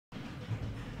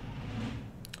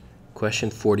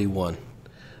Question 41.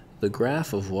 The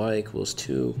graph of y equals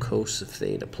 2 cos of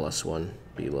theta plus 1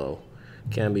 below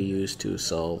can be used to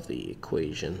solve the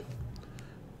equation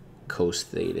cos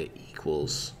theta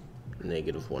equals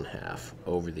negative 1/2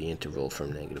 over the interval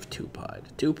from negative 2 pi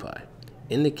to 2 pi.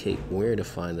 Indicate where to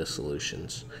find the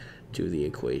solutions to the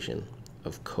equation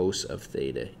of cos of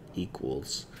theta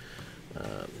equals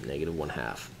negative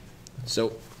 1/2.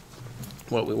 So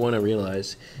what we want to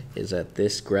realize is that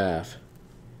this graph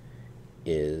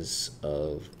is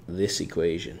of this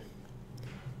equation.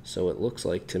 So it looks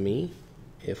like to me,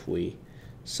 if we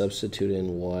substitute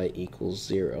in y equals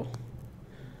 0,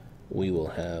 we will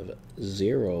have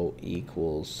 0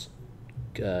 equals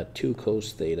 2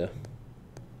 cos theta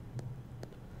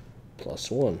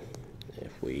plus 1.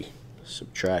 If we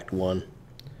subtract 1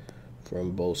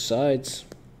 from both sides,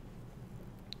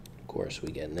 of course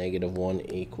we get negative 1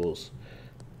 equals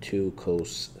 2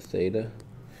 cos theta.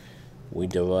 We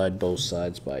divide both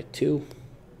sides by 2,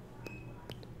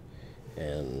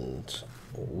 and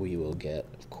we will get,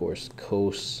 of course,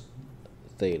 cos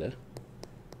theta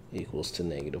equals to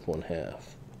negative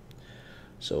 1/2.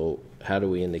 So how do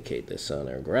we indicate this on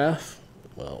our graph?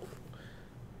 Well,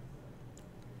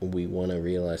 we want to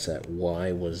realize that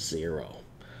y was 0.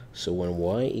 So when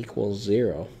y equals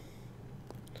 0,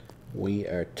 we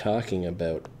are talking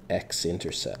about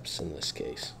x-intercepts in this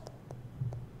case.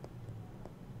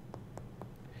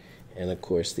 And of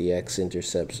course the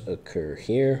x-intercepts occur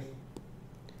here,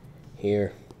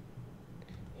 here,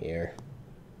 here,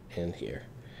 and here.